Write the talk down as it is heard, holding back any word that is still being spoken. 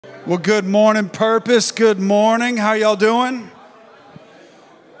Well, good morning, Purpose. Good morning. How y'all doing?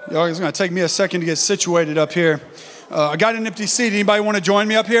 Y'all, it's going to take me a second to get situated up here. I got an empty seat. Anybody want to join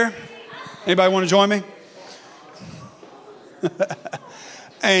me up here? Anybody want to join me?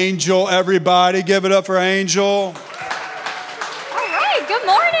 Angel, everybody. Give it up for Angel. All right. Good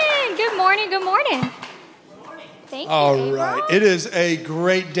morning. Good morning. Good morning. Thank you. All right. It is a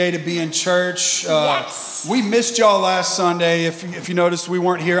great day to be in church. Yes. We missed y'all last Sunday. If you noticed we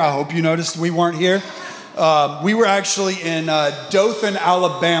weren't here, I hope you noticed we weren't here. We were actually in Dothan,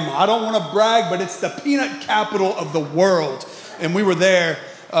 Alabama. I don't want to brag, but it's the peanut capital of the world. And we were there.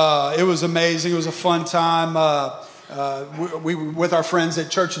 It was amazing. It was a fun time. We were with our friends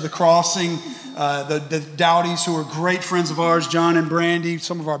at Church of the Crossing, the Dowdies, who are great friends of ours, John and Brandy,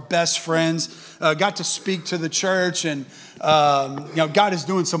 some of our best friends. Got to speak to the church, and God is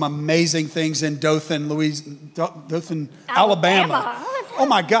doing some amazing things in Dothan, Alabama. Oh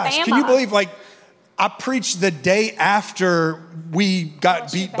my gosh! Can you believe? I preached the day after we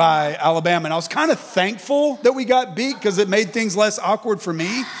got beat by Alabama, and I was kind of thankful that we got beat because it made things less awkward for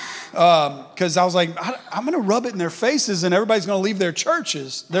me. Because I was like, I'm going to rub it in their faces, and everybody's going to leave their church.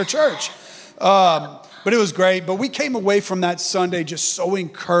 But it was great. But we came away from that Sunday just so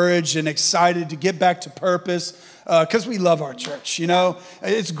encouraged and excited to get back to Purpose because we love our church. You know,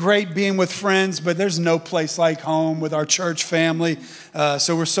 it's great being with friends, but there's no place like home with our church family.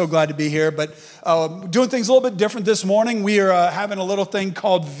 So we're so glad to be here. But doing things a little bit different this morning. We are having a little thing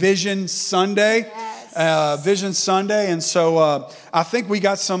called Vision Sunday. Yes. Vision Sunday. And so I think we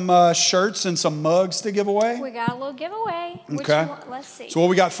got some shirts and some mugs to give away. We got a little giveaway. Okay. Let's see. So what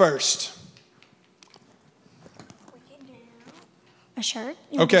we got first? A shirt?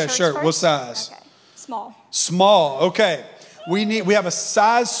 Okay, a shirt. What size? Okay. Small. Small. Okay. We have a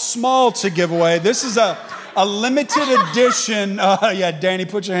size small to give away. This is a limited edition. Yeah, Danny,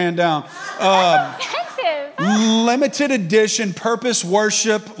 put your hand down. Expensive. Limited edition Purpose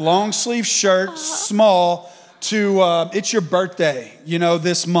Worship long sleeve shirt, small, to it's your birthday,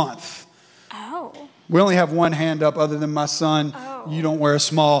 this month. Oh. We only have one hand up other than my son. Oh. You don't wear a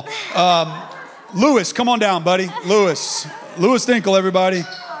small. Lewis, come on down, buddy. Lewis Dinkle, everybody. All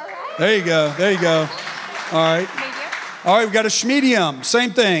right. There you go. All right. All right, we got a medium.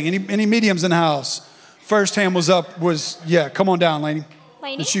 Same thing. Any mediums in the house? First hand was up. Yeah, come on down, Lainey.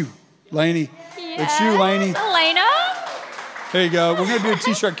 It's you, Lainey. Yes. It's you, Lainey. Elena. There you go. We're going to do a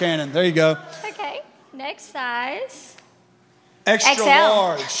t-shirt cannon. There you go. Okay. Next size. Extra XL.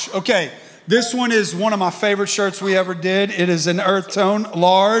 large. Okay. This one is one of my favorite shirts we ever did. It is an earth tone,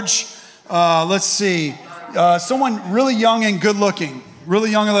 large. Let's see. Someone really young and good looking.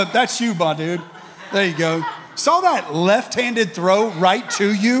 Really young. That's you, my dude. There you go. Saw that left-handed throw right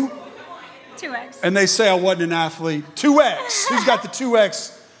to you? 2X. And they say I wasn't an athlete. 2X. Who's got the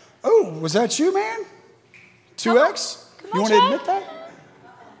 2X? Oh, was that you, man? 2X? You want to admit that?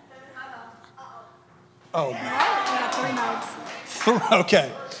 Oh, man. We got 3 mugs.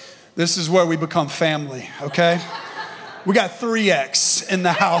 Okay. This is where we become family, okay? We got 3X in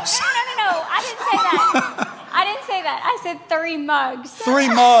the house. No. I didn't say that. I said 3 mugs. 3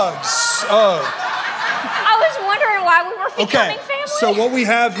 mugs. Oh. I was wondering why we were becoming family. So what we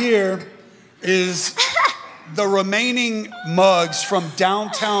have here is the remaining mugs from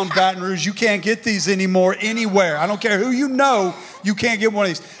downtown Baton Rouge. You can't get these anymore anywhere. I don't care who you know, you can't get one of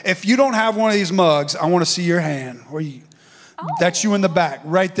these. If you don't have one of these mugs, I want to see your hand. Where you? Oh. That's you in the back,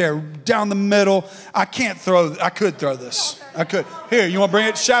 right there, down the middle. I could throw this. I could. Here, you want to bring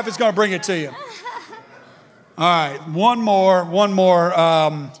it? Chef is going to bring it to you. All right, one more.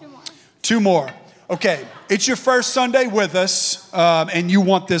 2 more. Okay, it's your first Sunday with us, and you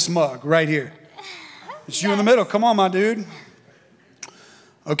want this mug right here. It's you in the middle. Come on, my dude.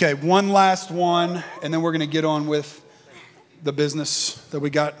 Okay, one last one, and then we're going to get on with the business that we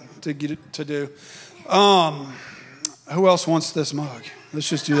got to do. Who else wants this mug? Let's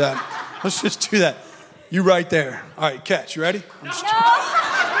just do that. You right there. All right, catch. You ready?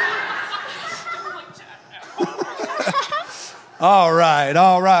 All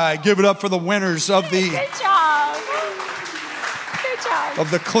right. Give it up for the winners of the... Good job.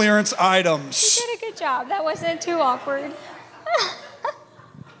 Of the clearance items. You did a good job. That wasn't too awkward.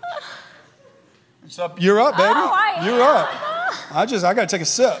 You're up, baby. You're up. I got to take a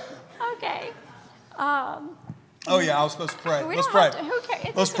sip. Okay. Oh, yeah, I was supposed to pray. Let's pray. Who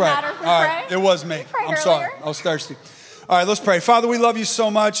cares? Let's pray. All right, it was me. I'm sorry. I was thirsty. All right, let's pray. Father, we love you so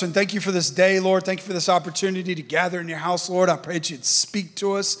much, and thank you for this day, Lord. Thank you for this opportunity to gather in your house, Lord. I pray that you'd speak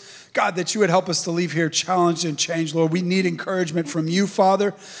to us. God, that you would help us to leave here challenged and changed, Lord. We need encouragement from you,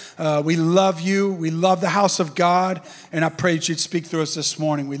 Father. We love you. We love the house of God, and I pray that you'd speak through us this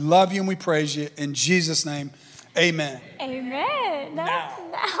morning. We love you and we praise you. In Jesus' name, amen. Amen. Now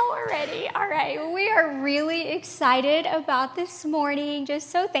we're ready. All right. Well, we are really excited about this morning. Just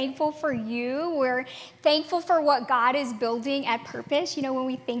so thankful for you. We're thankful for what God is building at Purpose. You know, when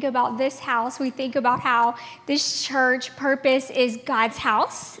we think about this house, we think about how this church, Purpose, is God's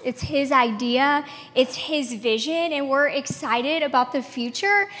house. It's his idea. It's his vision. And we're excited about the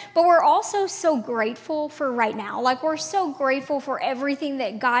future. But we're also so grateful for right now. Like, we're so grateful for everything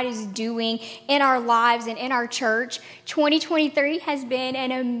that God is doing in our lives and in our church. 2023 has been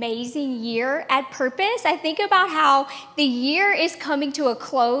an amazing year at Purpose. I think about how the year is coming to a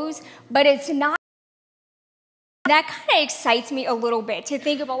close, but it's not. That kind of excites me a little bit to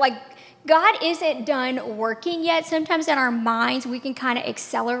think about, like, God isn't done working yet. Sometimes in our minds, we can kind of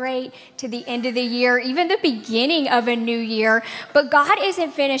accelerate to the end of the year, even the beginning of a new year. But God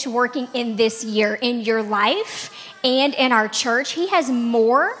isn't finished working in this year, in your life and in our church. He has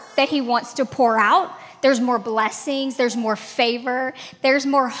more that he wants to pour out. There's more blessings, there's more favor, there's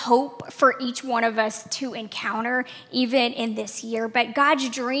more hope for each one of us to encounter even in this year. But God's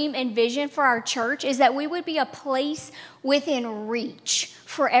dream and vision for our church is that we would be a place within reach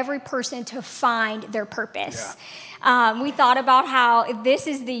for every person to find their purpose. Yeah. We thought about how this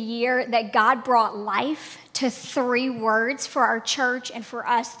is the year that God brought life to 3 words for our church and for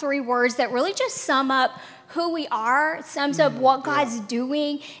us, 3 words that really just sum up who we are. It sums up what God's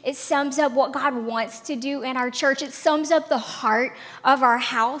doing. It sums up what God wants to do in our church. It sums up the heart of our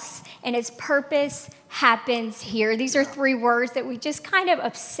house, and its purpose happens here. These are 3 words that we just kind of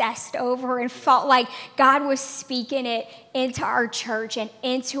obsessed over and felt like God was speaking it into our church and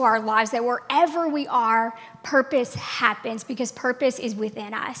into our lives, that wherever we are, purpose happens because purpose is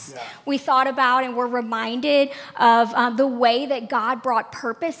within us. Yeah. We thought about and were reminded of the way that God brought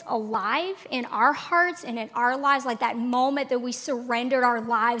purpose alive in our hearts and in our lives, like that moment that we surrendered our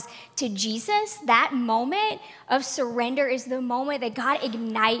lives to Jesus. That moment of surrender is the moment that God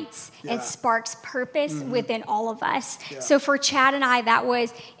ignites and sparks purpose within all of us. Yeah. So for Chad and I, that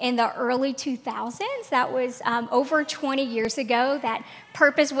was in the early 2000s. That was over 20 years ago that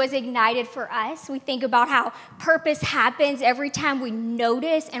purpose was ignited for us. We think about how purpose happens every time we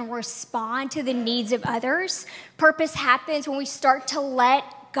notice and respond to the needs of others. Purpose happens when we start to let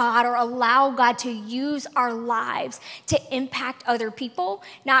God or allow God to use our lives to impact other people.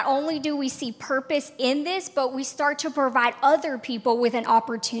 Not only do we see purpose in this, but we start to provide other people with an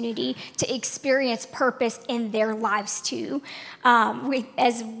opportunity to experience purpose in their lives too.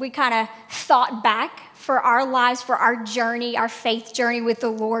 As we kind of thought back for our lives, for our journey, our faith journey with the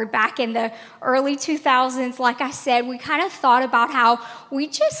Lord back in the early 2000s, like I said, we kind of thought about how we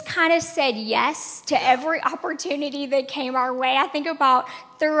just kind of said yes to every opportunity that came our way. I think about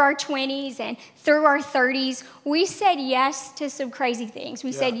through our 20s and through our 30s, we said yes to some crazy things.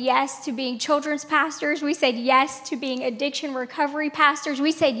 We said yes to being children's pastors. We said yes to being addiction recovery pastors.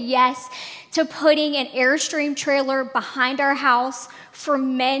 We said yes to putting an Airstream trailer behind our house for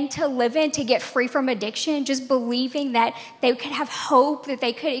men to live in to get free from addiction, just believing that they could have hope, that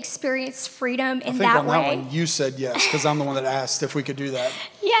they could experience freedom in that way. I think on that one you said yes, because I'm the one that asked if we could do that.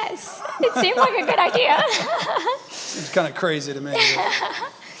 Yes, it seemed like a good idea. It's kind of crazy to me.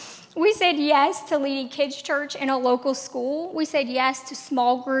 We said yes to leading kids' church in a local school. We said yes to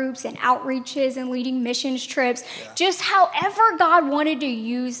small groups and outreaches and leading missions trips. Yeah. Just however God wanted to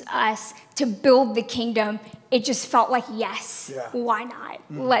use us to build the kingdom, it just felt like, yes, why not?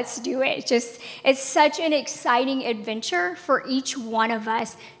 Let's do it. It's such an exciting adventure for each one of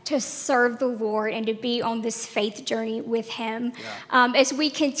us to serve the Lord and to be on this faith journey with him. Yeah. As we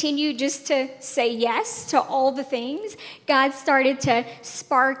continue just to say yes to all the things, God started to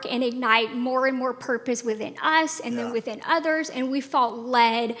spark and ignite more and more purpose within us and then within others, and we felt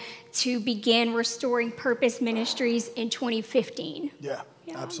led to begin Restoring Purpose Ministries in 2015. Yeah,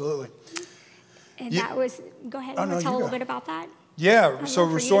 absolutely. And that was, go ahead and tell a little bit about that. Yeah, so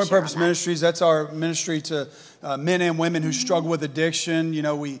Restoring Purpose Ministries, that's our ministry to men and women who struggle with addiction. You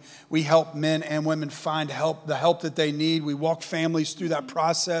know, we help men and women find help, the help that they need. We walk families through that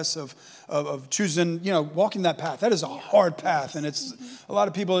process of choosing, you know, walking that path. That is a hard path, and it's a lot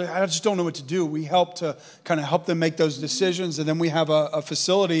of people, I just don't know what to do. We help to kind of help them make those decisions, and then we have a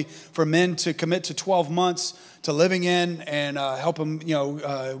facility for men to commit to 12 months to living in and help them, you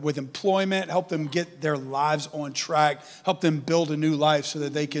know, with employment, help them get their lives on track, help them build a new life so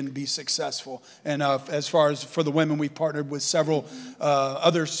that they can be successful. And as far as for the women, we've partnered with several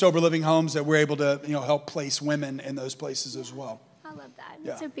other sober living homes that we're able to, help place women in those places as well. I love that.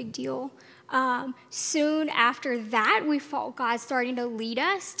 That's a big deal. Soon after that, we felt God starting to lead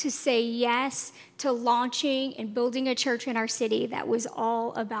us to say yes to launching and building a church in our city that was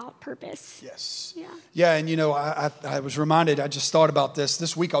all about purpose. Yes. Yeah, and I was reminded, I just thought about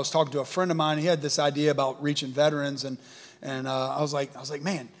this week. I was talking to a friend of mine. He had this idea about reaching veterans, and I was like,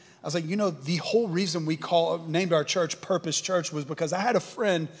 man, the whole reason we named our church Purpose Church was because I had a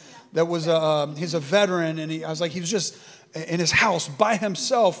friend that was he's a veteran, and he was just in his house by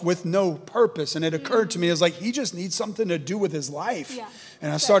himself with no purpose. And it occurred to me, it was like, he just needs something to do with his life. Yeah.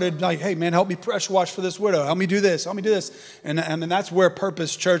 And I started like, hey man, help me pressure wash for this widow. Help me do this. And that's where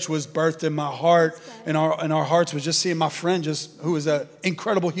Purpose Church was birthed in my heart. In our hearts was just seeing my friend who was an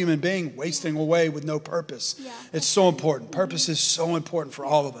incredible human being wasting away with no purpose. Yeah. It's so important. Purpose is so important for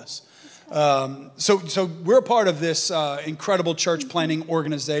all of us. So we're a part of this incredible church planting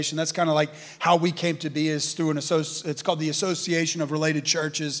organization. That's kind of like how we came to be, is through it's called the Association of Related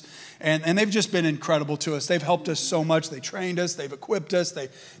Churches. And they've just been incredible to us. They've helped us so much. They trained us. They've equipped us. They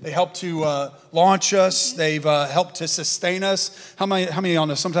helped to launch us. They've helped to sustain us. How many of y'all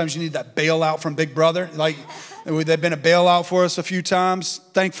know sometimes you need that bailout from Big Brother? Like, they've been a bailout for us a few times.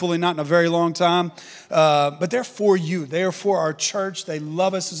 Thankfully, not in a very long time. But they're for you. They are for our church. They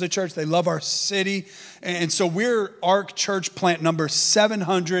love us as a church. They love our city. And so we're ARC Church Plant number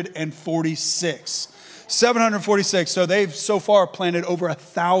 746. 746. So they've so far planted over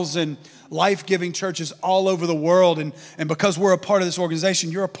 1,000 life-giving churches all over the world. And because we're a part of this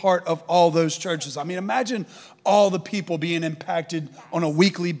organization, you're a part of all those churches. I mean, imagine all the people being impacted on a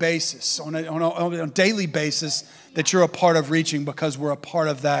weekly basis, on a daily basis that you're a part of reaching, because we're a part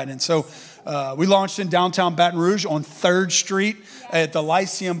of that. And so we launched in downtown Baton Rouge on 3rd Street at the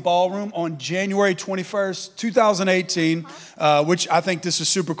Lyceum Ballroom on January 21st, 2018, which I think this is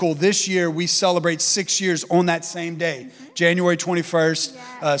super cool. This year, we celebrate 6 years on that same day, January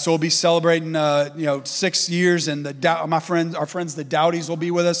 21st. So we'll be celebrating, 6 years, and our friends, the Dowdies, will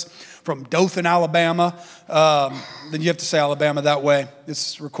be with us from Dothan, Alabama. Then you have to say Alabama that way.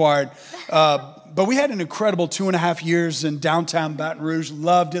 It's required. But we had an incredible 2.5 years in downtown Baton Rouge.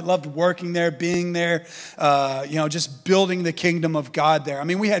 Loved it. Loved working there, being there, just building the kingdom of God there. I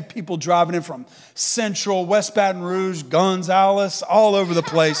mean, we had people driving in from Central, West Baton Rouge, Gonzales, all over the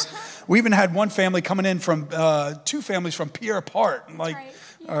place. We even had one family coming in from, 2 families from Pierre Part,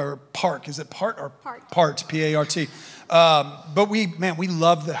 or Park. Is it Part or Part? P-A-R-T. But we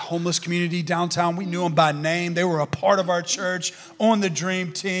loved the homeless community downtown. We knew them by name. They were a part of our church, on the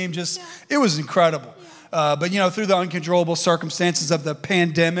dream team. It was incredible. But through the uncontrollable circumstances of the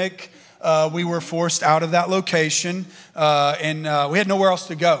pandemic, we were forced out of that location, and we had nowhere else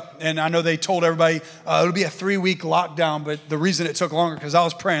to go. And I know they told everybody it'll be a 3-week lockdown, but the reason it took longer, because I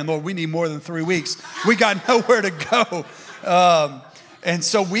was praying, Lord, we need more than 3 weeks. We got nowhere to go. And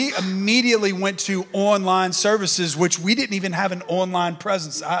so we immediately went to online services, which we didn't even have an online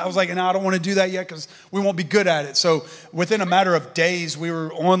presence. I was like, no, I don't want to do that yet because we won't be good at it. So within a matter of days, we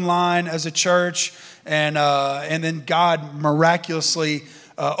were online as a church. And then God miraculously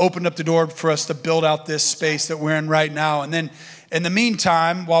opened up the door for us to build out this space that we're in right now. And then in the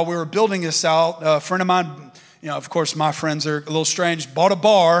meantime, while we were building this out, a friend of mine, of course, my friends are a little strange, bought a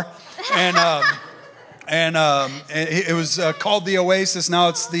bar. And it was called the Oasis. Now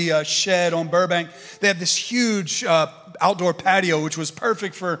it's the Shed on Burbank. They have this huge outdoor patio, which was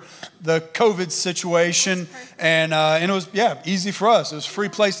perfect for the COVID situation. And it was, easy for us. It was a free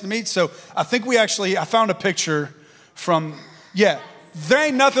place to meet. So I think I found a picture from, there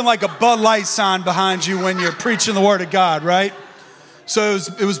ain't nothing like a Bud Light sign behind you when you're preaching the word of God, right? So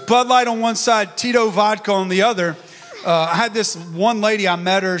it was Bud Light on one side, Tito Vodka on the other. I had this one lady, I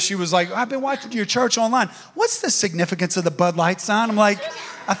met her. She was like, I've been watching your church online. What's the significance of the Bud Light sign? I'm like,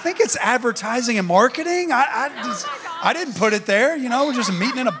 I think it's advertising and marketing. I didn't put it there. We're just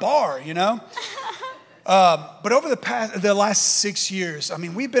meeting in a bar, But over the last 6 years, I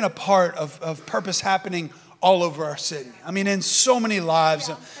mean, we've been a part of purpose happening all over our city. I mean, in so many lives.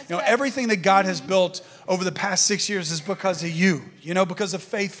 Everything that God has built over the past 6 years is because of you, because of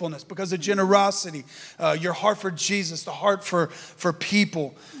faithfulness, because of generosity, your heart for Jesus, the heart for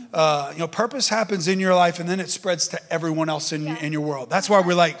people. Purpose happens in your life, and then it spreads to everyone else in your world. That's why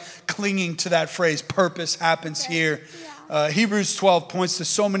we're like clinging to that phrase, purpose happens here. Hebrews 12 points to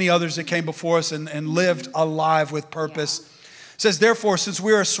so many others that came before us and lived a life with purpose. It says, therefore, since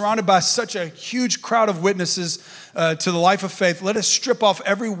we are surrounded by such a huge crowd of witnesses to the life of faith, let us strip off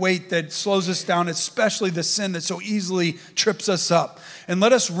every weight that slows us down, especially the sin that so easily trips us up. And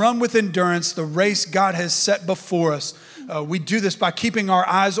let us run with endurance the race God has set before us. We do this by keeping our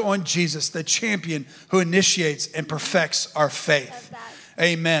eyes on Jesus, the champion who initiates and perfects our faith.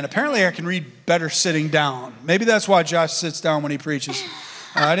 Amen. Apparently I can read better sitting down. Maybe that's why Josh sits down when he preaches.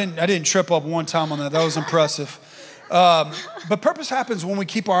 I didn't trip up one time on that. That was impressive. But purpose happens when we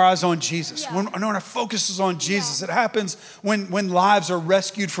keep our eyes on Jesus, when our focus is on Jesus. It happens when lives are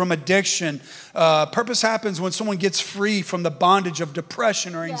rescued from addiction. Purpose happens when someone gets free from the bondage of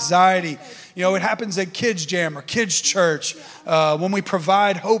depression or anxiety. You know, it happens at Kids Jam or Kids Church, when we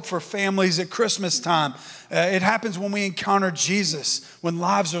provide hope for families at Christmas time. It happens when we encounter Jesus, when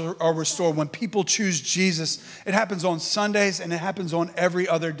lives are restored, when people choose Jesus. It happens on Sundays and it happens on every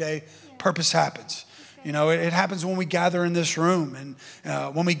other day. Purpose happens. You know, it happens when we gather in this room and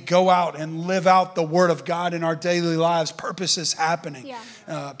when we go out and live out the word of God in our daily lives. Purpose is happening.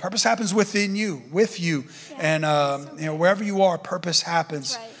 Purpose happens within you, with you. And, you know, wherever you are, purpose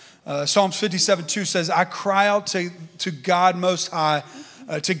happens. Psalms 57:2 says, I cry out to God Most High,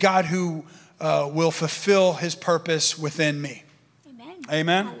 to God who will fulfill his purpose within me.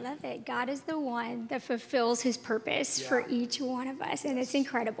 Amen. I love it. God is the one that fulfills his purpose for each one of us, and it's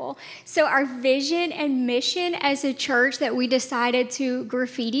incredible. So our vision and mission as a church that we decided to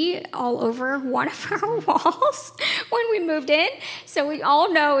graffiti all over one of our walls when we moved in. So we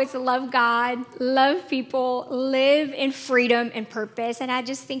all know it's love God, love people, live in freedom and purpose. And I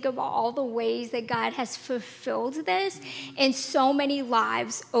just think about all the ways that God has fulfilled this in so many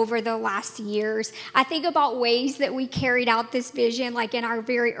lives over the last years. I think about ways that we carried out this vision, like in our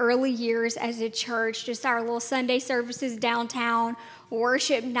very early years as a church, just our little Sunday services downtown,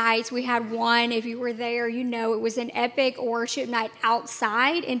 worship nights. We had one, if you were there, you know, it was an epic worship night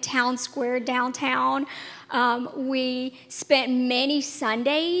outside in Town Square downtown. We spent many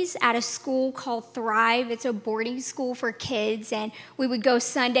Sundays at a school called Thrive. It's a boarding school for kids, and we would go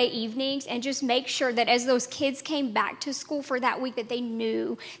Sunday evenings and just make sure that as those kids came back to school for that week, that they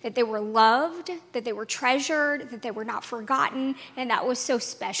knew that they were loved, that they were treasured, that they were not forgotten, and that was so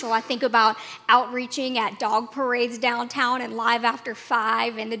special. I think about outreaching at dog parades downtown and Live After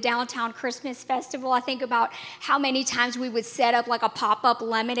 5 and the Downtown Christmas Festival. I think about how many times we would set up like a pop-up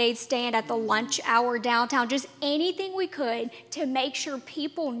lemonade stand at the lunch hour downtown, just anything we could to make sure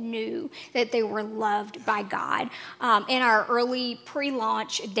people knew that they were loved by God. In our early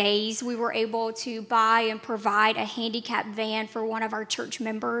pre-launch days, we were able to buy and provide a handicap van for one of our church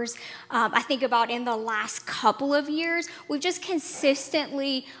members. I think about in the last couple of years, we've just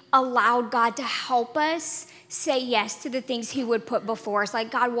consistently allowed God to help us say yes to the things he would put before us.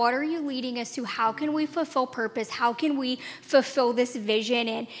 Like, God, what are you leading us to? How can we fulfill purpose? How can we fulfill this vision?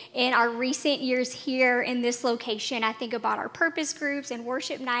 And in our recent years here in this location, I think about our purpose groups and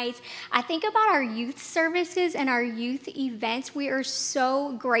worship nights. I think about our youth services and our youth events. We are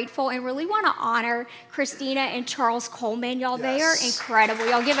so grateful and really want to honor Christina and Charles Coleman. Y'all, they are incredible.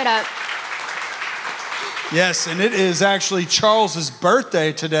 Y'all give it up. Yes, and it is actually Charles's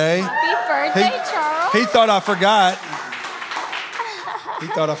birthday today. Happy birthday, Charles. He thought I forgot. He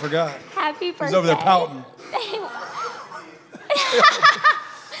thought I forgot. Happy birthday. He's over there pouting.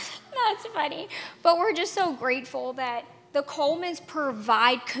 That's funny. But we're just so grateful that the Colemans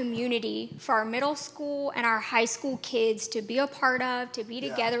provide community for our middle school and our high school kids to be a part of, to be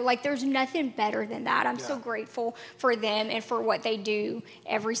together. Like, there's nothing better than that. I'm so grateful for them and for what they do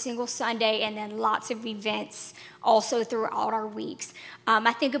every single Sunday, and then lots of events also throughout our weeks.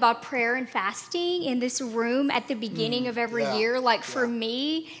 I think about prayer and fasting in this room at the beginning of every year. Like, for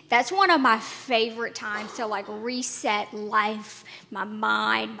me, that's one of my favorite times to like reset life, my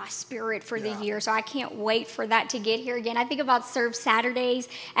mind, my spirit for the year. So I can't wait for that to get here again. I think about Serve Saturdays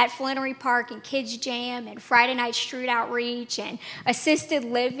at Flannery Park and Kids Jam and Friday Night Street Outreach and Assisted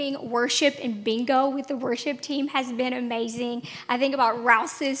Living, worship and bingo with the worship team has been amazing. I think about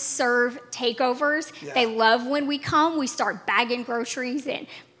Rouse's Serve takeovers. They love when we come, we start bagging groceries and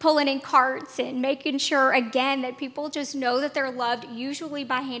pulling in carts and making sure, again, that people just know that they're loved, usually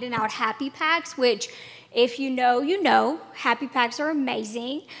by handing out Happy Packs, which, if you know, you know. Happy Packs are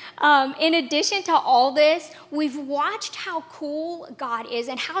amazing. In addition to all this, we've watched how cool God is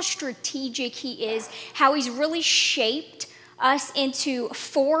and how strategic he is, how he's really shaped us into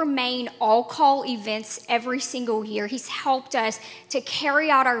 4 main all-call events every single year. He's helped us to carry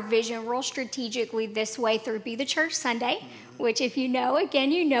out our vision real strategically this way through Be the Church Sunday, which, if you know,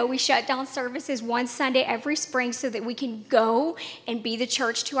 again, you know, we shut down services one Sunday every spring so that we can go and be the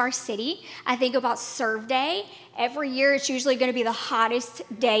church to our city. I think about Serve Day Every year, it's usually going to be the hottest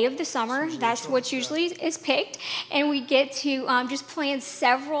day of the summer. That's what usually is picked. And we get to just plan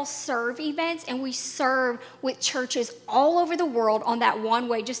several serve events, and we serve with churches all over the world on that one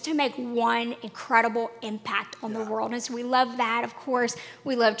way, just to make one incredible impact on the world. And so we love that. Of course,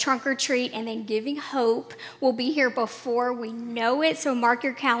 we love Trunk or Treat, and then Giving Hope will be here before we know it. So mark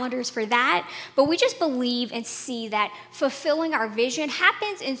your calendars for that. But we just believe and see that fulfilling our vision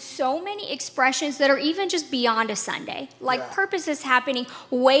happens in so many expressions that are even just beyond a Sunday. Like purpose is happening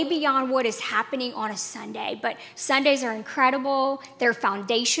way beyond what is happening on a Sunday. But Sundays are incredible. They're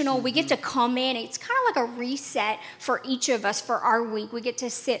foundational. We get to come in. It's kind of like a reset for each of us for our week. We get to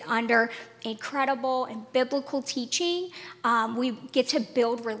sit under incredible and biblical teaching. We get to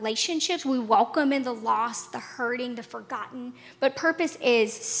build relationships. We welcome in the lost, the hurting, the forgotten. But purpose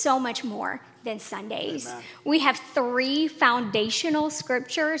is so much more than Sundays. Amen. We have 3 foundational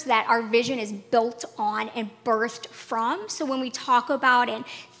scriptures that our vision is built on and birthed from. So when we talk about and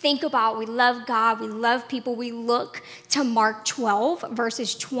think about we love God, we love people, we look to Mark 12,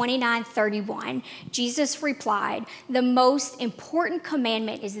 verses 29-31. Jesus replied, "The most important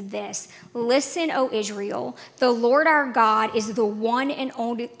commandment is this: listen, O Israel, the Lord our God is the one and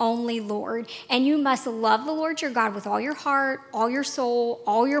only Lord, and you must love the Lord your God with all your heart, all your soul,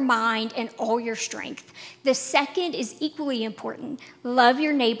 all your mind, and all your strength. The second is equally important: love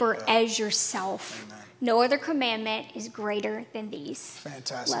your neighbor as yourself." Amen. No other commandment is greater than these.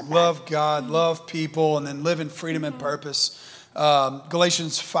 Fantastic. Love God, love people, and then live in freedom and purpose.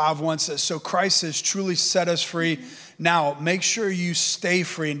 Galatians 5:1 says, "So Christ has truly set us free. Now make sure you stay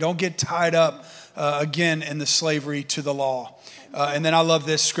free and don't get tied up again in the slavery to the law." And then I love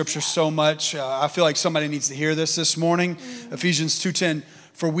this scripture so much. I feel like somebody needs to hear this morning. Ephesians 2:10,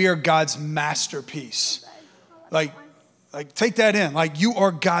 "For we are God's masterpiece." Like take that in. Like, you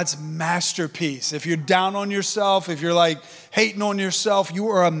are God's masterpiece. If you're down on yourself, if you're like hating on yourself, you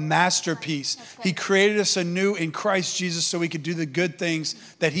are a masterpiece. Right. He created us anew in Christ Jesus so we could do the good things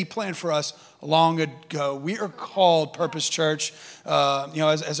that he planned for us long ago. We are called, Purpose Church,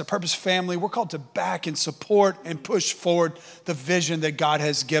 as a Purpose family, we're called to back and support and push forward the vision that God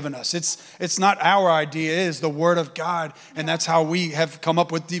has given us. It's not our idea, it is the Word of God, and that's how we have come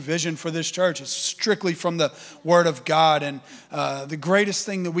up with the vision for this church. It's strictly from the Word of God, and the greatest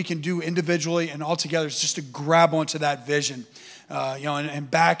thing that we can do individually and all together is just to grab onto that vision, and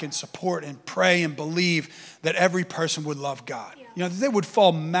back and support and pray and believe that every person would love God. That they would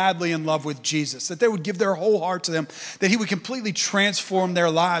fall madly in love with Jesus, that they would give their whole heart to him, that he would completely transform their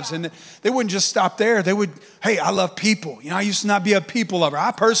lives. And they wouldn't just stop there. They would, hey, I love people. I used to not be a people lover.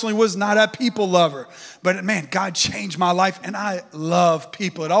 I personally was not a people lover. But man, God changed my life, and I love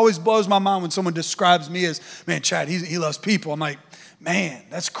people. It always blows my mind when someone describes me as, man, Chad, he loves people. I'm like, man,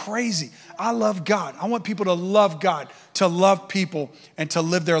 that's crazy. I love God. I want people to love God, to love people, and to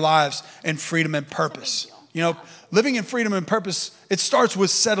live their lives in freedom and purpose. Living in freedom and purpose, it starts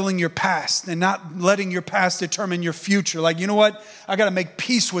with settling your past and not letting your past determine your future. Like, you know what? I got to make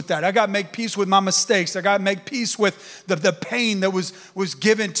peace with that. I got to make peace with my mistakes. I got to make peace with the pain that was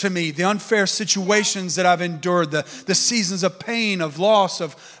given to me, the unfair situations that I've endured, the seasons of pain, of loss,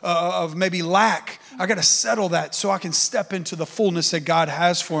 of maybe lack. I got to settle that so I can step into the fullness that God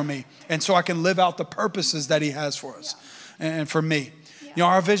has for me, and so I can live out the purposes that he has for us and for me.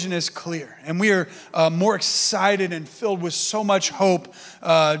 Our vision is clear, and we are more excited and filled with so much hope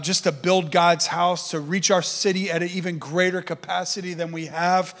just to build God's house, to reach our city at an even greater capacity than we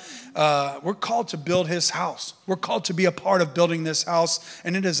have. We're called to build his house. We're called to be a part of building this house,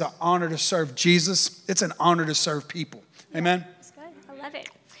 and it is an honor to serve Jesus. It's an honor to serve people. Amen? That's good. I love it.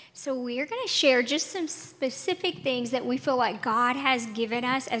 So we're going to share just some specific things that we feel like God has given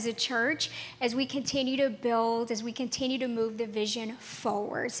us as a church as we continue to build, as we continue to move the vision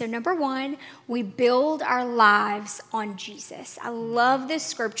forward. So number 1, we build our lives on Jesus. I love this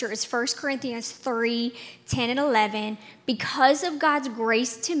scripture. It's 1 Corinthians 3, 10 and 11. "Because of God's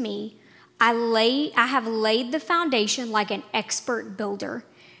grace to me, I have laid the foundation like an expert builder.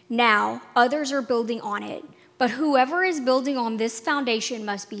 Now others are building on it. But whoever is building on this foundation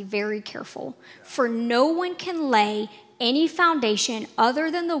must be very careful, for no one can lay any foundation other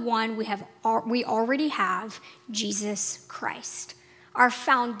than the one we already have, Jesus Christ." Our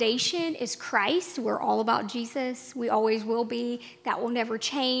foundation is Christ. We're all about Jesus. We always will be. That will never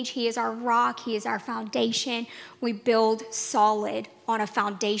change. He is our rock. He is our foundation. We build solid on a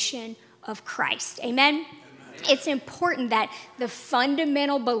foundation of Christ. Amen? it's important that the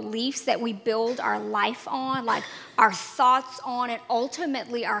fundamental beliefs that we build our life on, like our thoughts on, and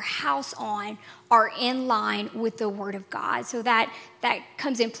ultimately our house on, are in line with the Word of God. So that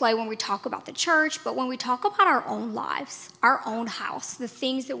comes in play when we talk about the church, but when we talk about our own lives, our own house, the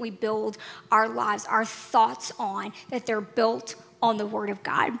things that we build our lives, our thoughts on, that they're built on the Word of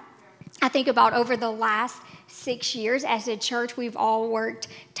God. I think about over the last 6 years as a church, we've all worked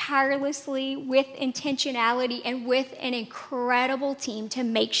tirelessly with intentionality and with an incredible team to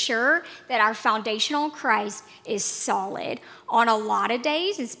make sure that our foundation on Christ is solid. On a lot of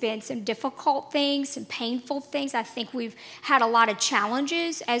days, it's been some difficult things, some painful things. I think we've had a lot of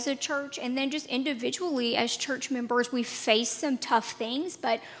challenges as a church, and then just individually as church members, we've faced some tough things,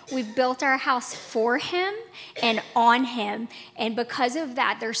 but we've built our house for Him and on Him. And because of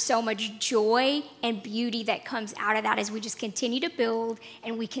that, there's so much joy and beauty that comes out of that as we just continue to build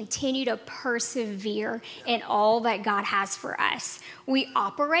and we continue to persevere in all that God has for us. We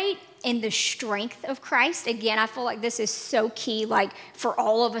operate in the strength of Christ. Again, I feel like this is so key, like for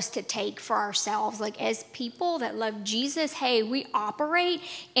all of us to take for ourselves. Like as people that love Jesus, hey, we operate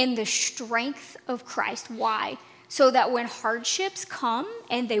in the strength of Christ. Why? So that when hardships come,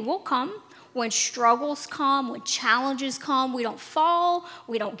 and they will come, when struggles come, when challenges come, we don't fall,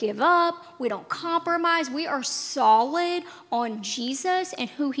 we don't give up, we don't compromise. We are solid on Jesus and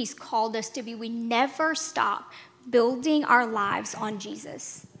who He's called us to be. We never stop building our lives on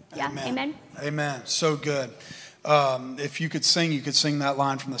Jesus. Yeah, amen. Amen. So good. If you could sing that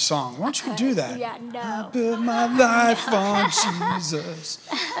line from the song. Why don't you do that? Yeah, no. I build my life on Jesus.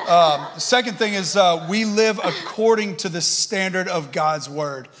 The second thing is we live according to the standard of God's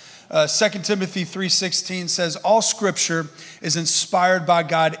word. 2 Timothy 3:16 says, all scripture is inspired by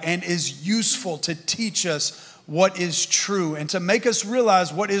God and is useful to teach us what is true and to make us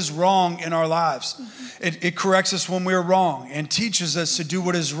realize what is wrong in our lives. Mm-hmm. It corrects us when we're wrong and teaches us to do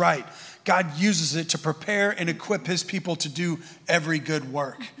what is right. God uses it to prepare and equip His people to do every good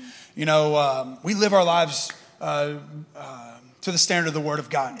work. Mm-hmm. You know, we live our lives to the standard of the Word of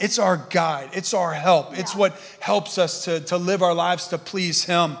God. It's our guide. It's our help. Yeah. It's what helps us to live our lives to please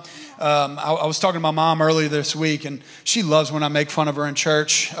Him. I was talking to my mom earlier this week, and she loves when I make fun of her in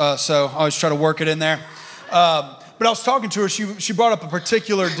church, so I always try to work it in there. But I was talking to her. She brought up a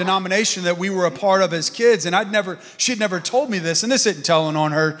particular denomination that we were a part of as kids, and she'd never told me this, and this isn't telling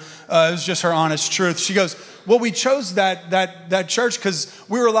on her. It was just her honest truth. She goes, well, we chose that church because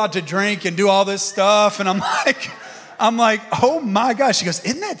we were allowed to drink and do all this stuff, and I'm like, oh my gosh. She goes,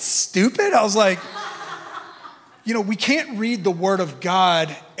 isn't that stupid? I was like, you know, we can't read the Word of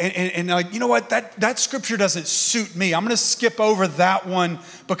God and like, you know what, that scripture doesn't suit me. I'm going to skip over that one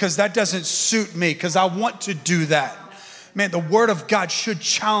because that doesn't suit me because I want to do that. Man, the Word of God should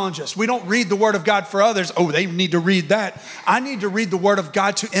challenge us. We don't read the Word of God for others. Oh, they need to read that. I need to read the Word of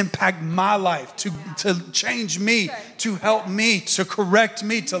God to impact my life, to change me, to help me, to correct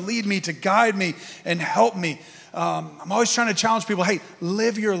me, to lead me, to guide me and help me. I'm always trying to challenge people, hey,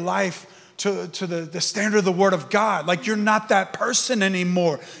 live your life to the standard of the Word of God. Like you're not that person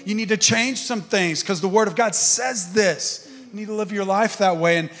anymore. You need to change some things because the Word of God says this. You need to live your life that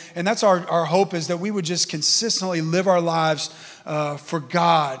way. And that's our hope, is that we would just consistently live our lives for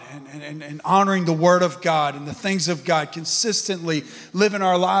God and honoring the Word of God and the things of God, consistently living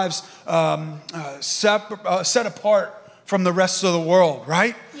our lives set apart from the rest of the world,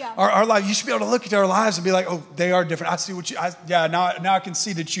 right? Yeah. Our life, you should be able to look at our lives and be like, oh, they are different. I see what now I can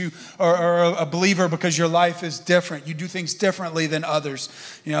see that you are a believer because your life is different. You do things differently than others.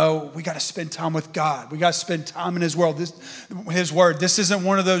 You know, we got to spend time with God. We got to spend time in His Word. This isn't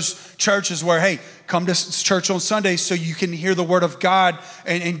one of those churches where, hey, come to church on Sunday so you can hear the Word of God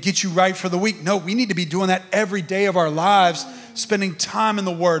and get you right for the week. No, we need to be doing that every day of our lives, spending time in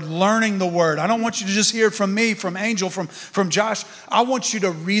the Word, learning the Word. I don't want you to just hear it from me, from Angel, from Josh. I want you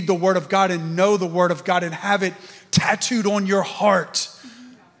to read the Word of God and know the Word of God and have it tattooed on your heart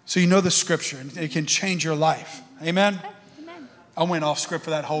so you know the Scripture and it can change your life. Amen? Amen. I went off script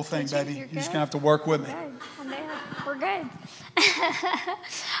for that whole thing, baby. You're just going to have to work with me. We're good.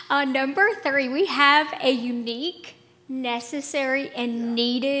 Number 3, we have a unique, necessary, and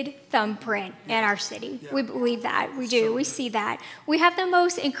needed thumbprint in our city. Yeah. We believe that. We do. We see that. We have the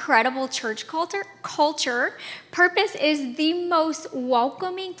most incredible church culture. Purpose is the most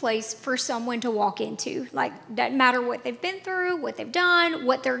welcoming place for someone to walk into. Like, doesn't matter what they've been through, what they've done,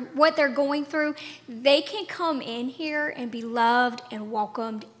 what they're going through, they can come in here and be loved and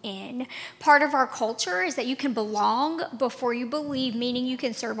welcomed in. Part of our culture is that you can belong before you believe, meaning you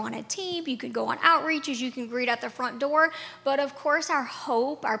can serve on a team, you can go on outreaches, you can greet at the front door, for. But of course, our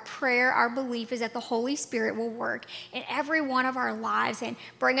hope, our prayer, our belief is that the Holy Spirit will work in every one of our lives and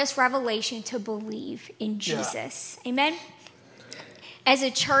bring us revelation to believe in Jesus. Yeah. Amen. As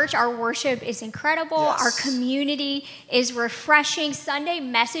a church, our worship is incredible. Yes. Our community is refreshing. Sunday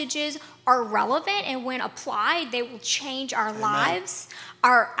messages are relevant, and when applied, they will change our lives.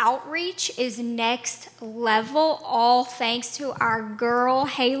 Our outreach is next level, all thanks to our girl,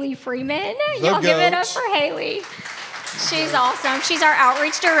 Haley Freeman. Y'all give it up for Haley. She's awesome. She's our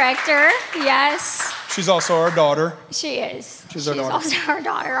outreach director. Yes. She's also our daughter. She is. She's our daughter. Also our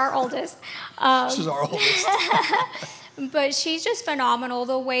daughter, our oldest. She's our oldest. But she's just phenomenal.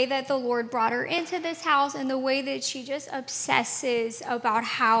 The way that the Lord brought her into this house and the way that she just obsesses about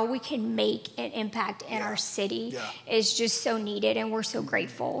how we can make an impact in our city is just so needed, and we're so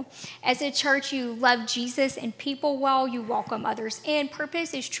grateful. As a church, you love Jesus and people well. You welcome others in.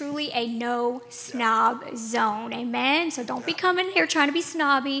 Purpose is truly a no snob zone. Amen? So don't be coming here trying to be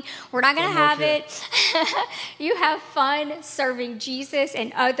snobby. We're not going to have it. You have fun serving Jesus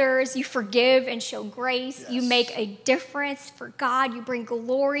and others. You forgive and show grace. Yes. You make a difference for God. You bring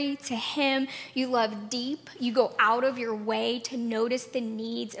glory to Him. You love deep. You go out of your way to notice the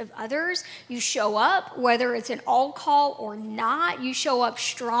needs of others. You show up, whether it's an all call or not. You show up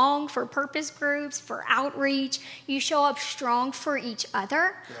strong for purpose groups, for outreach. You show up strong for each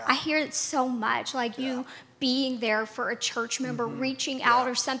other. Yeah. I hear it so much, like you being there for a church member, reaching out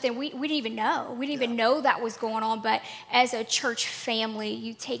or something. We didn't even know. We didn't even know that was going on. But as a church family,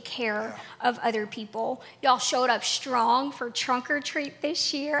 you take care of other people. Y'all showed up strong for Trunk or Treat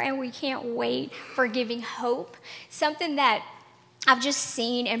this year, and we can't wait for Giving Hope. Something that I've just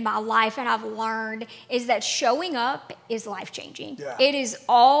seen in my life and I've learned is that showing up is life-changing. Yeah. It is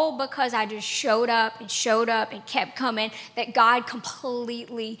all because I just showed up and kept coming that God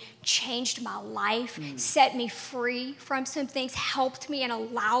completely changed my life, set me free from some things, helped me and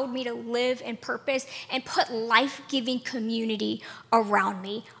allowed me to live in purpose and put life-giving community around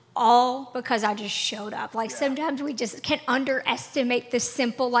me. All because I just showed up. Like sometimes we just can underestimate the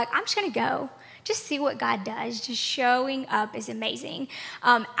simple, like, I'm just going to go. Just see what God does. Just showing up is amazing.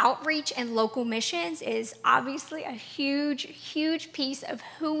 Outreach and local missions is obviously a huge, huge piece of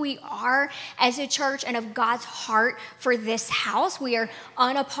who we are as a church and of God's heart for this house. We are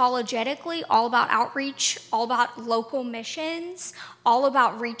unapologetically all about outreach, all about local missions, all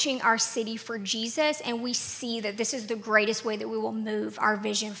about reaching our city for Jesus, and we see that this is the greatest way that we will move our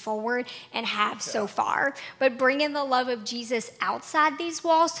vision forward and have so far. But bringing the love of Jesus outside these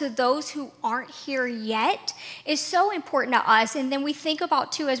walls to those who aren't here yet is so important to us. And then we think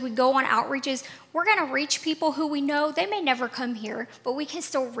about, too, as we go on outreaches, we're going to reach people who we know they may never come here, but we can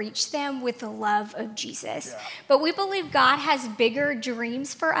still reach them with the love of Jesus. Yeah. But we believe God has bigger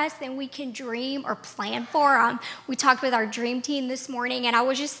dreams for us than we can dream or plan for. We talked with our dream team this morning, and I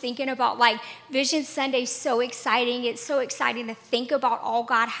was just thinking about, like, Vision Sunday is so exciting. It's so exciting to think about all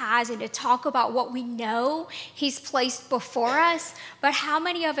God has and to talk about what we know He's placed before us. But how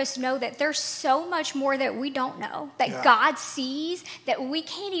many of us know that there's so much more that we don't know, that God sees, that we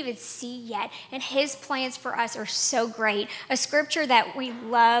can't even see yet? And His plans for us are so great. A scripture that we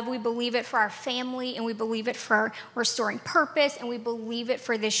love, we believe it for our family, and we believe it for restoring purpose, and we believe it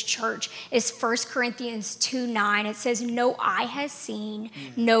for this church, is 1 Corinthians 2:9. It says, no eye has seen,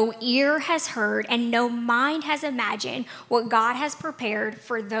 no ear has heard, and no mind has imagined what God has prepared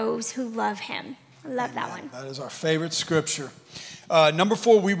for those who love Him. I love that one. That is our favorite scripture. Number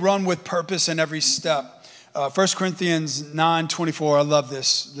 4, we run with purpose in every step. 1 Corinthians 9:24, I love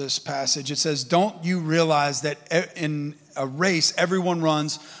this passage. It says, don't you realize that in a race, everyone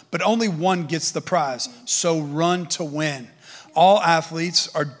runs, but only one gets the prize. So run to win. All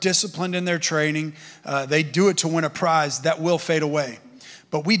athletes are disciplined in their training. They do it to win a prize that will fade away.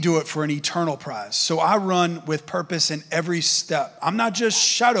 But we do it for an eternal prize. So I run with purpose in every step. I'm not just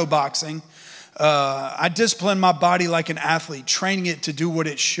shadow boxing. I discipline my body like an athlete, training it to do what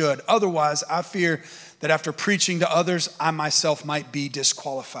it should. Otherwise, I fear that after preaching to others, I myself might be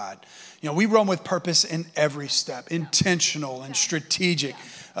disqualified. You know, we run with purpose in every step, intentional and strategic.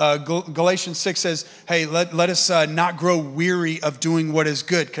 Galatians 6 says, hey, let us not grow weary of doing what is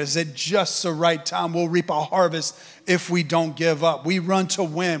good, because at just the right time, we'll reap a harvest if we don't give up. We run to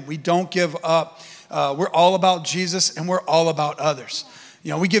win. We don't give up. We're all about Jesus, and we're all about others. You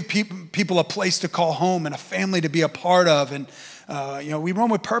know, we give people a place to call home and a family to be a part of. And, we run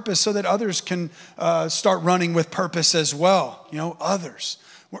with purpose so that others can start running with purpose as well. You know, others.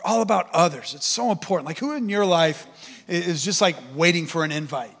 We're all about others. It's so important. Like, who in your life is just like waiting for an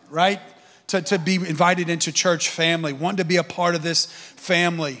invite, right? to be invited into church family, wanting to be a part of this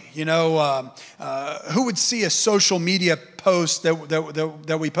family. You know, who would see a social media post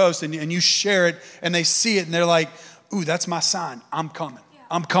that we post and you share it and they see it and they're like, ooh, that's my sign. I'm coming.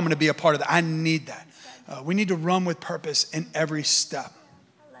 I'm coming to be a part of that. I need that. We need to run with purpose in every step.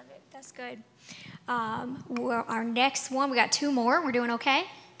 I love it. That's good. Our next one, we got 2 more. We're doing okay?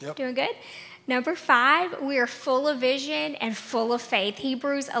 Yep. Doing good? Number 5, we are full of vision and full of faith.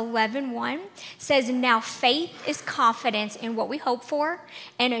 Hebrews 11:1 says, now faith is confidence in what we hope for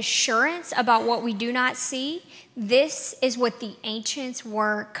and assurance about what we do not see. This is what the ancients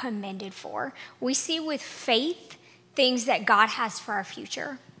were commended for. We see with faith things that God has for our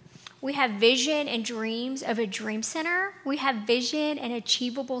future. We have vision and dreams of a dream center. We have vision and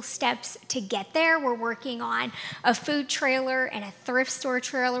achievable steps to get there. We're working on a food trailer and a thrift store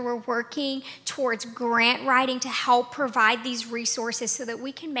trailer. We're working towards grant writing to help provide these resources so that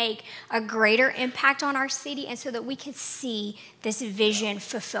we can make a greater impact on our city and so that we can see this vision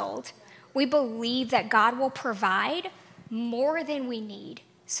fulfilled. We believe that God will provide more than we need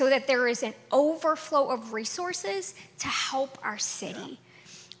so that there is an overflow of resources to help our city.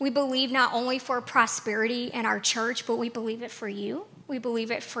 We believe not only for prosperity in our church, but we believe it for you. We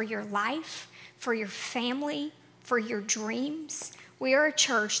believe it for your life, for your family, for your dreams. We are a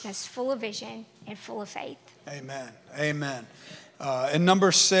church that's full of vision and full of faith. Amen. Amen. And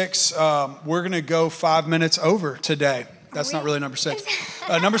number 6, we're going to go 5 minutes over today. That's not really number 6.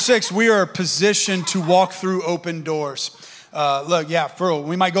 Number 6, we are positioned to walk through open doors. Look, yeah, for real,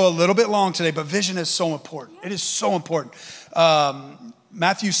 we might go a little bit long today, but vision is so important. It is so important.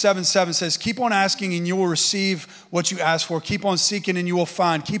 Matthew 7:7 says, keep on asking and you will receive what you ask for. Keep on seeking and you will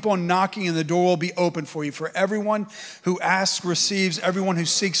find. Keep on knocking and the door will be open for you. For everyone who asks receives, everyone who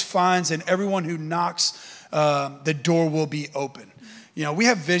seeks finds, and everyone who knocks, the door will be open. You know, we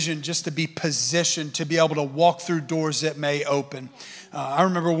have vision just to be positioned to be able to walk through doors that may open. I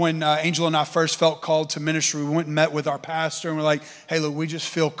remember when Angel and I first felt called to ministry, we went and met with our pastor and we're like, hey, look, we just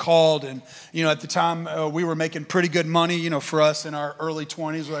feel called. And, you know, at the time we were making pretty good money, you know, for us in our early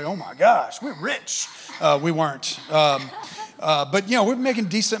 20s. We're like, oh my gosh, we're rich. We weren't. But, you know, we're making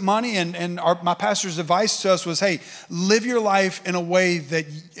decent money. And my pastor's advice to us was, hey, live your life in a way that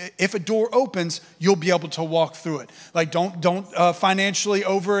if a door opens, you'll be able to walk through it. Like, don't financially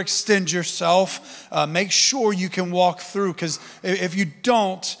overextend yourself. Make sure you can walk through, because if you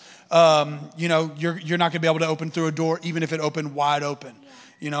don't, you know, you're not going to be able to open through a door, even if it opened wide open.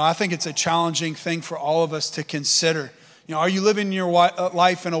 You know, I think it's a challenging thing for all of us to consider. You know, are you living your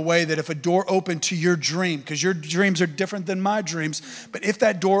life in a way that if a door opened to your dream, because your dreams are different than my dreams, but if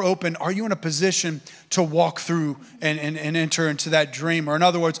that door opened, are you in a position to walk through and enter into that dream? Or in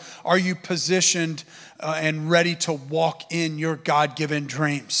other words, are you positioned and ready to walk in your God-given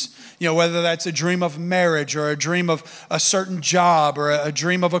dreams? You know, whether that's a dream of marriage or a dream of a certain job or a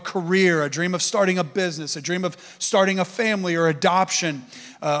dream of a career, a dream of starting a business, a dream of starting a family or adoption,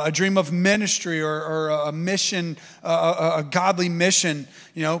 a dream of ministry or a mission, a godly mission,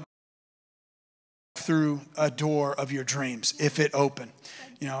 you know, through a door of your dreams if it opened.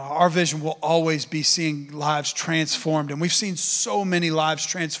 You know, our vision will always be seeing lives transformed. And we've seen so many lives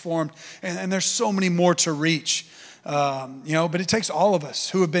transformed, and there's so many more to reach. You know, but it takes all of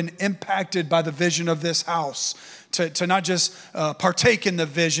us who have been impacted by the vision of this house to not just partake in the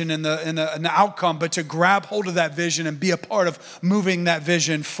vision and the outcome, but to grab hold of that vision and be a part of moving that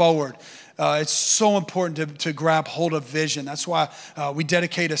vision forward. It's so important to grab hold of vision. That's why we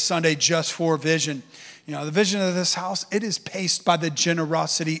dedicate a Sunday just for vision. You know, the vision of this house, it is paced by the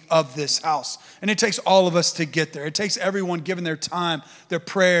generosity of this house. And it takes all of us to get there. It takes everyone giving their time, their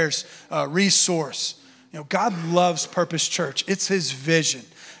prayers, resource. You know, God loves Purpose Church. It's his vision.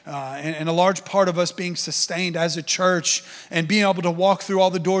 And a large part of us being sustained as a church and being able to walk through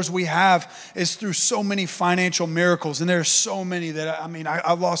all the doors we have is through so many financial miracles. And there are so many that, I mean,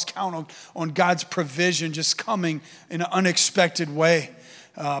 I've lost count on God's provision just coming in an unexpected way.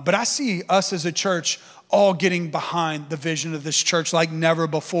 But I see us as a church all getting behind the vision of this church like never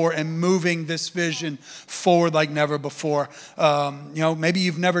before and moving this vision forward like never before. You know, maybe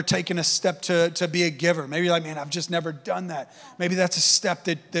you've never taken a step to be a giver. Maybe you're like, man, I've just never done that. Maybe that's a step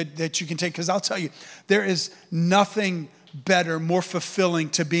that you can take. Because I'll tell you, there is nothing better, more fulfilling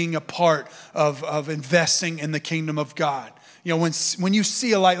to being a part of investing in the kingdom of God. You know, when you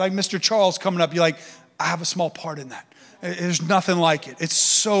see a light like Mr. Charles coming up, you're like, I have a small part in that. There's nothing like it. It's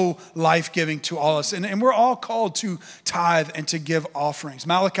so life-giving to all of us. And we're all called to tithe and to give offerings.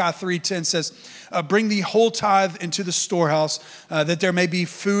 Malachi 3:10 says, bring the whole tithe into the storehouse, that there may be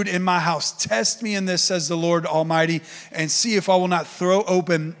food in my house. Test me in this, says the Lord Almighty, and see if I will not throw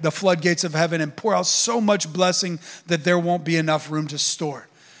open the floodgates of heaven and pour out so much blessing that there won't be enough room to store it.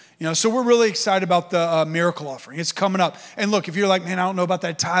 So we're really excited about the miracle offering. It's coming up. And look, if you're like, man, I don't know about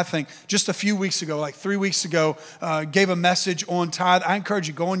that tithe thing. Just a few weeks ago, like 3 weeks ago, gave a message on tithe. I encourage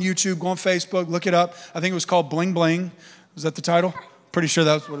you, go on YouTube, go on Facebook, look it up. I think it was called Bling Bling. Was that the title? Pretty sure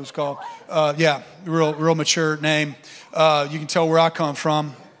that's what it was called. Yeah, real mature name. You can tell where I come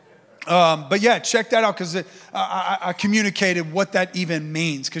from. But yeah, check that out because I communicated what that even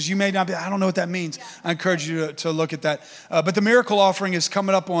means. Because you may not be, I don't know what that means. I encourage you to look at that. But the miracle offering is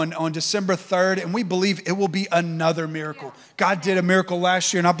coming up on December 3rd, and we believe it will be another miracle. God did a miracle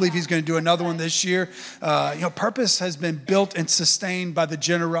last year, and I believe he's going to do another one this year. Purpose has been built and sustained by the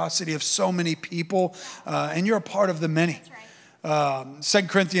generosity of so many people, and you're a part of the many. 2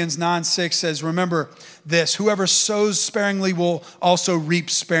 Corinthians 9:6 says, remember this, whoever sows sparingly will also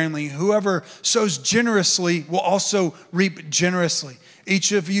reap sparingly. Whoever sows generously will also reap generously.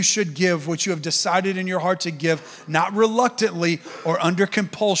 Each of you should give what you have decided in your heart to give, not reluctantly or under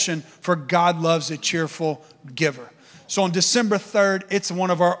compulsion, for God loves a cheerful giver. So on December 3rd, it's one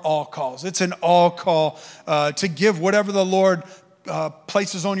of our all calls. It's an all call to give whatever the Lord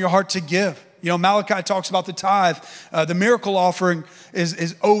places on your heart to give. Malachi talks about the tithe. The miracle offering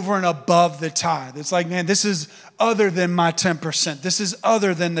is over and above the tithe. It's like, man, this is other than my 10%. This is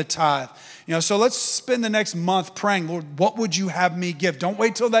other than the tithe. So let's spend the next month praying, Lord, what would you have me give? Don't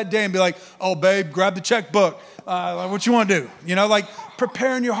wait till that day and be like, oh, babe, grab the checkbook. What you want to do?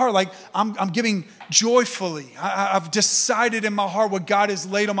 Prepare in your heart. Like, I'm giving joyfully. I've decided in my heart what God has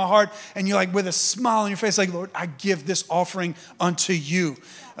laid on my heart. And you're like with a smile on your face, like, Lord, I give this offering unto you.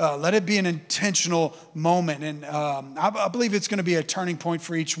 Let it be an intentional moment. And I believe it's going to be a turning point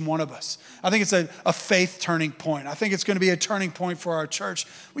for each one of us. I think it's a faith turning point. I think it's going to be a turning point for our church.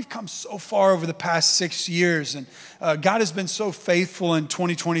 We've come so far over the past 6 years. And God has been so faithful in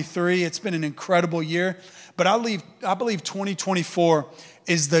 2023. It's been an incredible year. But I believe 2024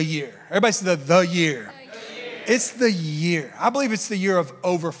 is the year. Everybody say the year. It's the year. I believe it's the year of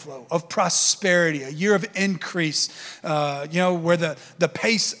overflow, of prosperity, a year of increase, where the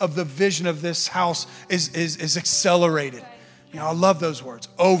pace of the vision of this house is accelerated. I love those words,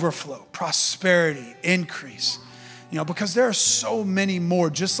 overflow, prosperity, increase. Because there are so many more,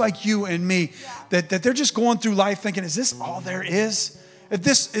 just like you and me, that they're just going through life thinking, is this all there is?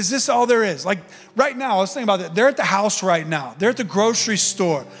 Is this all there is? Like right now, I was thinking about that. They're at the house right now. They're at the grocery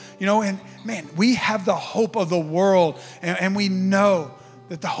store, and man, we have the hope of the world. And we know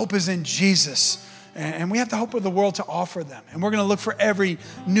that the hope is in Jesus. And we have the hope of the world to offer them. And we're going to look for every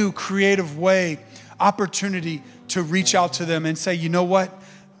new creative way, opportunity to reach out to them and say, you know what?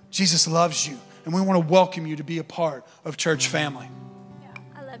 Jesus loves you. And we want to welcome you to be a part of church family.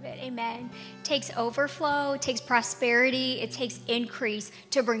 I love it. Amen. It takes overflow, it takes prosperity, it takes increase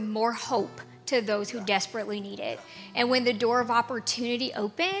to bring more hope to those who desperately need it. And when the door of opportunity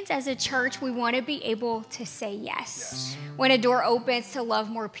opens as a church, we want to be able to say yes. When a door opens to love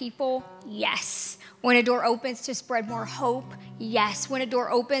more people, yes. When a door opens to spread more hope, yes. When a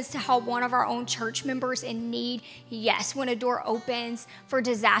door opens to help one of our own church members in need, yes. When a door opens for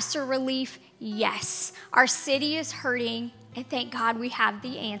disaster relief, yes. Our city is hurting, and thank God we have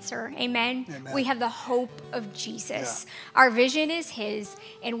the answer. Amen? Amen. We have the hope of Jesus. Yeah. Our vision is his,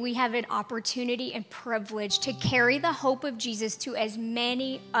 and we have an opportunity and privilege to carry the hope of Jesus to as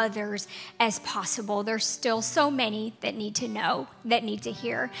many others as possible. There's still so many that need to know, that need to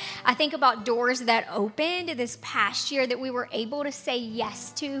hear. I think about doors that opened this past year that we were able to say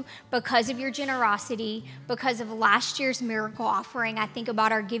yes to because of your generosity, because of last year's miracle offering. I think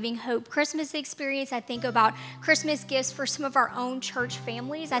about our Giving Hope Christmas experience. I think about Christmas gifts for some of our own church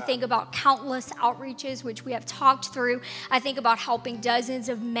families. I think about countless outreaches, which we have talked through. I think about helping dozens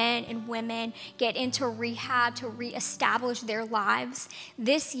of men and women get into rehab to reestablish their lives.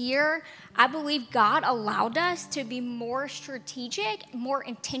 This year, I believe God allowed us to be more strategic, more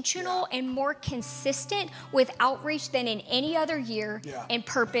intentional, and more consistent with outreach than in any other year in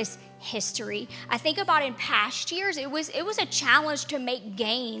Purpose history. I think about in past years, it was a challenge to make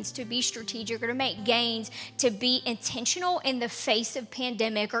gains, to be strategic, or to make gains, to be intentional in the face of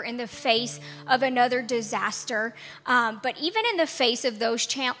pandemic or in the face of another disaster. But even in the face of those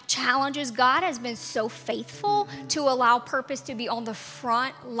challenges, God has been so faithful to allow Purpose to be on the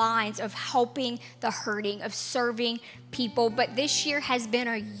front lines of helping the hurting, of serving people. But this year has been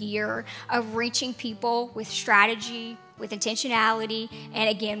a year of reaching people with strategy, with intentionality, and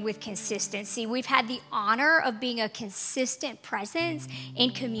again, with consistency. We've had the honor of being a consistent presence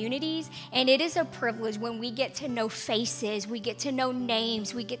in communities, and it is a privilege when we get to know faces, we get to know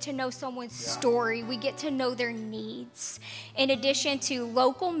names, we get to know someone's story, we get to know their needs. In addition to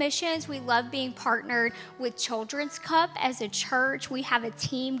local missions, we love being partnered with Children's Cup as a church. We have a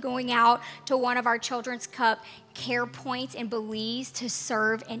team going out to one of our Children's Cup care points in Belize to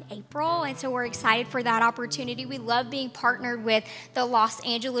serve in April, and so we're excited for that opportunity. We love being partnered with the Los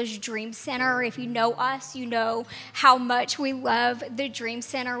Angeles Dream Center. If you know us, you know how much we love the Dream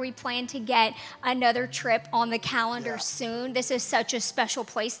Center. We plan to get another trip on the calendar soon. This is such a special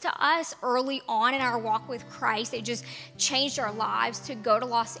place to us. Early on in our walk with Christ, it just changed our lives to go to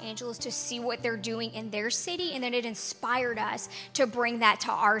Los Angeles to see what they're doing in their city, and then it inspired us to bring that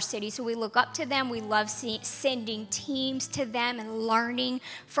to our city. So we look up to them. We love sending teams to them and learning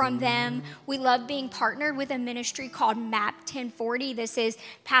from them. We love being partnered with a ministry called MAP 1040. This is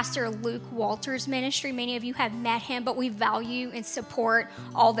Pastor Luke Walters' ministry. Many of you have met him, but we value and support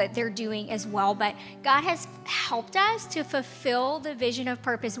all that they're doing as well. But God has helped us to fulfill the vision of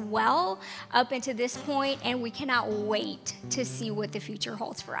purpose well up until this point, and we cannot wait to see what the future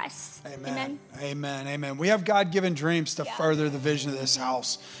holds for us. Amen. Amen. Amen. We have God-given dreams to further the vision of this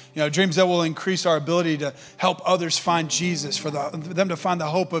house. Dreams that will increase our ability to help others find Jesus, for them to find the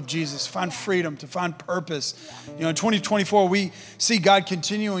hope of Jesus, find freedom, to find purpose. In 2024, we see God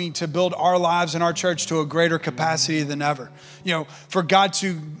continuing to build our lives and our church to a greater capacity than ever. For God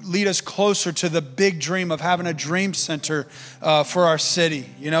to lead us closer to the big dream of having a dream center for our city.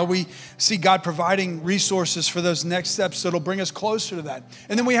 We see God providing resources for those next steps that'll bring us closer to that.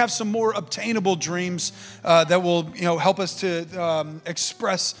 And then we have some more obtainable dreams that will, help us to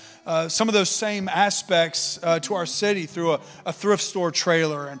express some of those same aspects to our city through a thrift store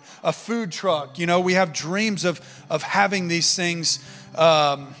trailer and a food truck. We have dreams of having these things.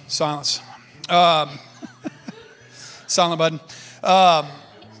 Silence. Silent button. Our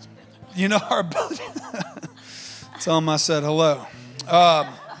ability. Tell them I said hello.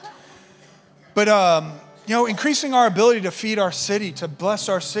 Increasing our ability to feed our city, to bless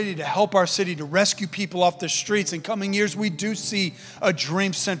our city, to help our city, to rescue people off the streets. In coming years, we do see a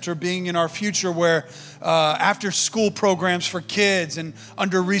dream center being in our future where after school programs for kids and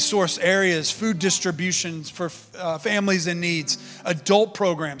under-resourced areas, food distributions for families in needs, adult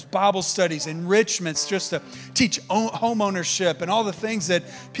programs, Bible studies, enrichments, just to teach home ownership and all the things that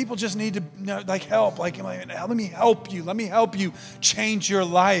people just need to help. Let me help you. Let me help you change your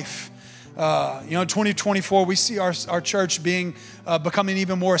life. In 2024, we see our church becoming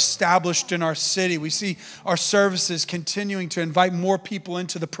even more established in our city. We see our services continuing to invite more people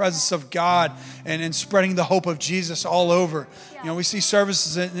into the presence of God and spreading the hope of Jesus all over. We see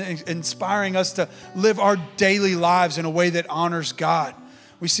services inspiring us to live our daily lives in a way that honors God.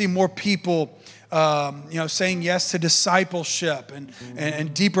 We see more people saying yes to discipleship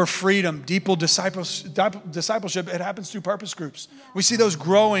and deeper freedom, deeper discipleship. It happens through purpose groups. We see those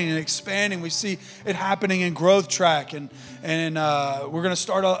growing and expanding. We see it happening in Growth Track. And we're going to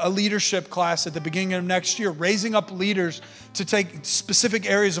start a leadership class at the beginning of next year, raising up leaders to take specific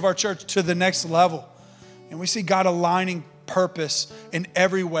areas of our church to the next level. And we see God aligning purpose in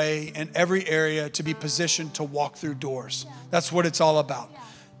every way and every area to be positioned to walk through doors. That's what it's all about.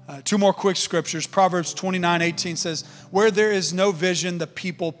 Two more quick scriptures. Proverbs 29:18 says, where there is no vision, the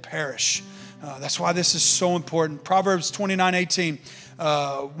people perish. That's why this is so important. Proverbs 29:18,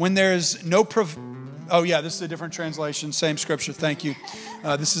 when there is no... this is a different translation. Same scripture. Thank you.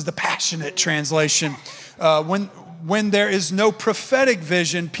 This is the Passionate translation. When there is no prophetic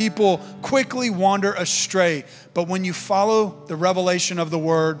vision, people quickly wander astray. But when you follow the revelation of the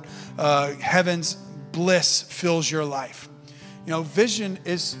word, heaven's bliss fills your life. Vision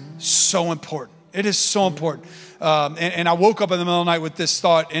is so important. It is so important. And I woke up in the middle of the night with this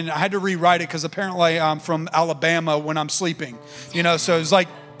thought, and I had to rewrite it because apparently I'm from Alabama when I'm sleeping. So it's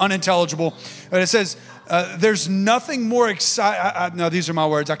unintelligible. But it says, there's nothing more exciting. No, these are my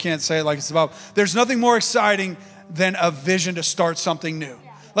words. I can't say it like it's about. There's nothing more exciting than a vision to start something new.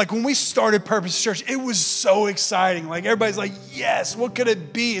 Like when we started Purpose Church, it was so exciting. Everybody's like, yes, what could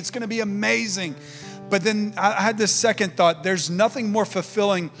it be? It's going to be amazing. But then I had this second thought. There's nothing more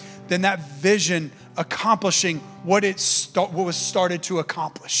fulfilling than that vision accomplishing what was started to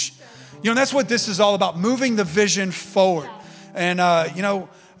accomplish. That's what this is all about, moving the vision forward. And,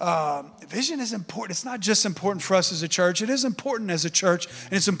 vision is important. It's not just important for us as a church. It is important as a church.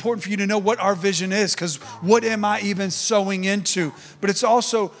 And it's important for you to know what our vision is, because what am I even sowing into? But it's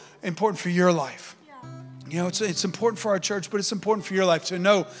also important for your life. You know, it's important for our church, but it's important for your life to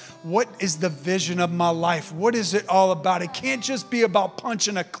know, what is the vision of my life? What is it all about? It can't just be about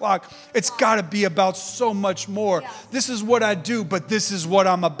punching a clock. It's got to be about so much more. This is what I do, but this is what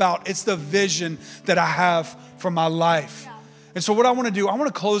I'm about. It's the vision that I have for my life. And so what I want to do, I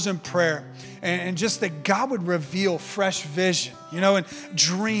want to close in prayer and just that God would reveal fresh vision, you know, and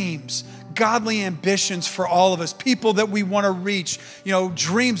dreams, godly ambitions for all of us, people that we want to reach, you know,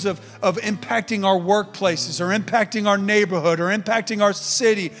 dreams of impacting our workplaces or impacting our neighborhood or impacting our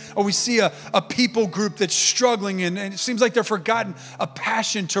city, or we see a people group that's struggling and it seems like they're forgotten, a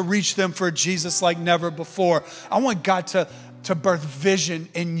passion to reach them for Jesus like never before. I want God to birth vision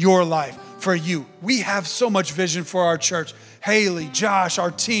in your life for you. We have so much vision for our church. Haley, Josh,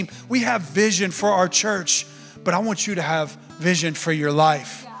 our team, we have vision for our church, but I want you to have vision for your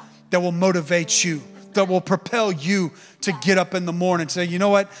life that will motivate you, that will propel you to get up in the morning and say, you know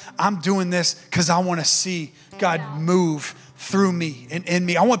what? I'm doing this because I want to see God move through me and in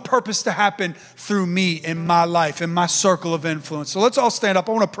me. I want purpose to happen through me in my life, in my circle of influence. So let's all stand up.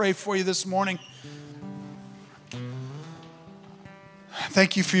 I want to pray for you this morning.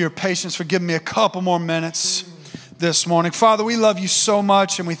 Thank you for your patience, for giving me a couple more minutes this morning. Father, we love you so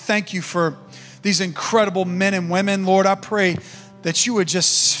much, and we thank you for these incredible men and women. Lord, I pray that you would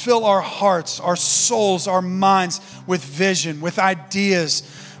just fill our hearts, our souls, our minds with vision, with ideas,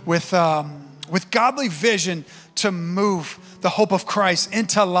 with godly vision to move the hope of Christ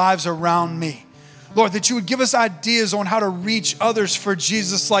into lives around me. Lord, that you would give us ideas on how to reach others for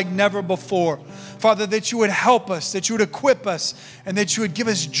Jesus like never before. Father, that you would help us, that you would equip us, and that you would give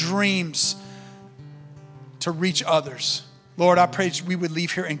us dreams to reach others. Lord, I pray that we would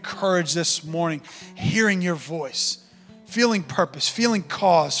leave here encouraged this morning, hearing your voice, feeling purpose, feeling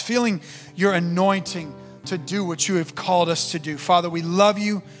cause, feeling your anointing to do what you have called us to do. Father, we love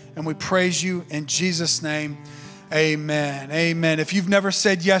you and we praise you in Jesus' name. Amen. Amen. If you've never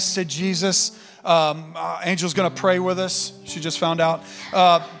said yes to Jesus, Angel's going to pray with us. She just found out.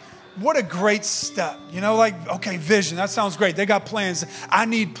 What a great step. You know, like, okay, vision, that sounds great. They got plans. I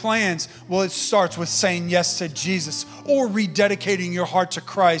need plans. Well, it starts with saying yes to Jesus or rededicating your heart to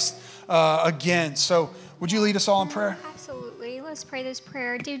Christ again. So would you lead us all in prayer? Absolutely. Let's pray this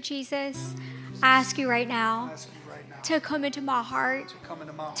prayer. Dear Jesus, I ask you right now to come into my heart,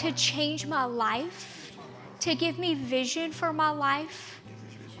 to change my life, to give me vision for my life.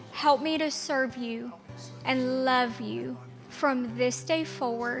 Help me to serve you and love you from this day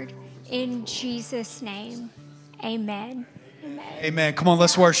forward. In Jesus' name, amen. Amen. Amen. Come on,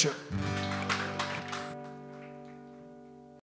 let's worship.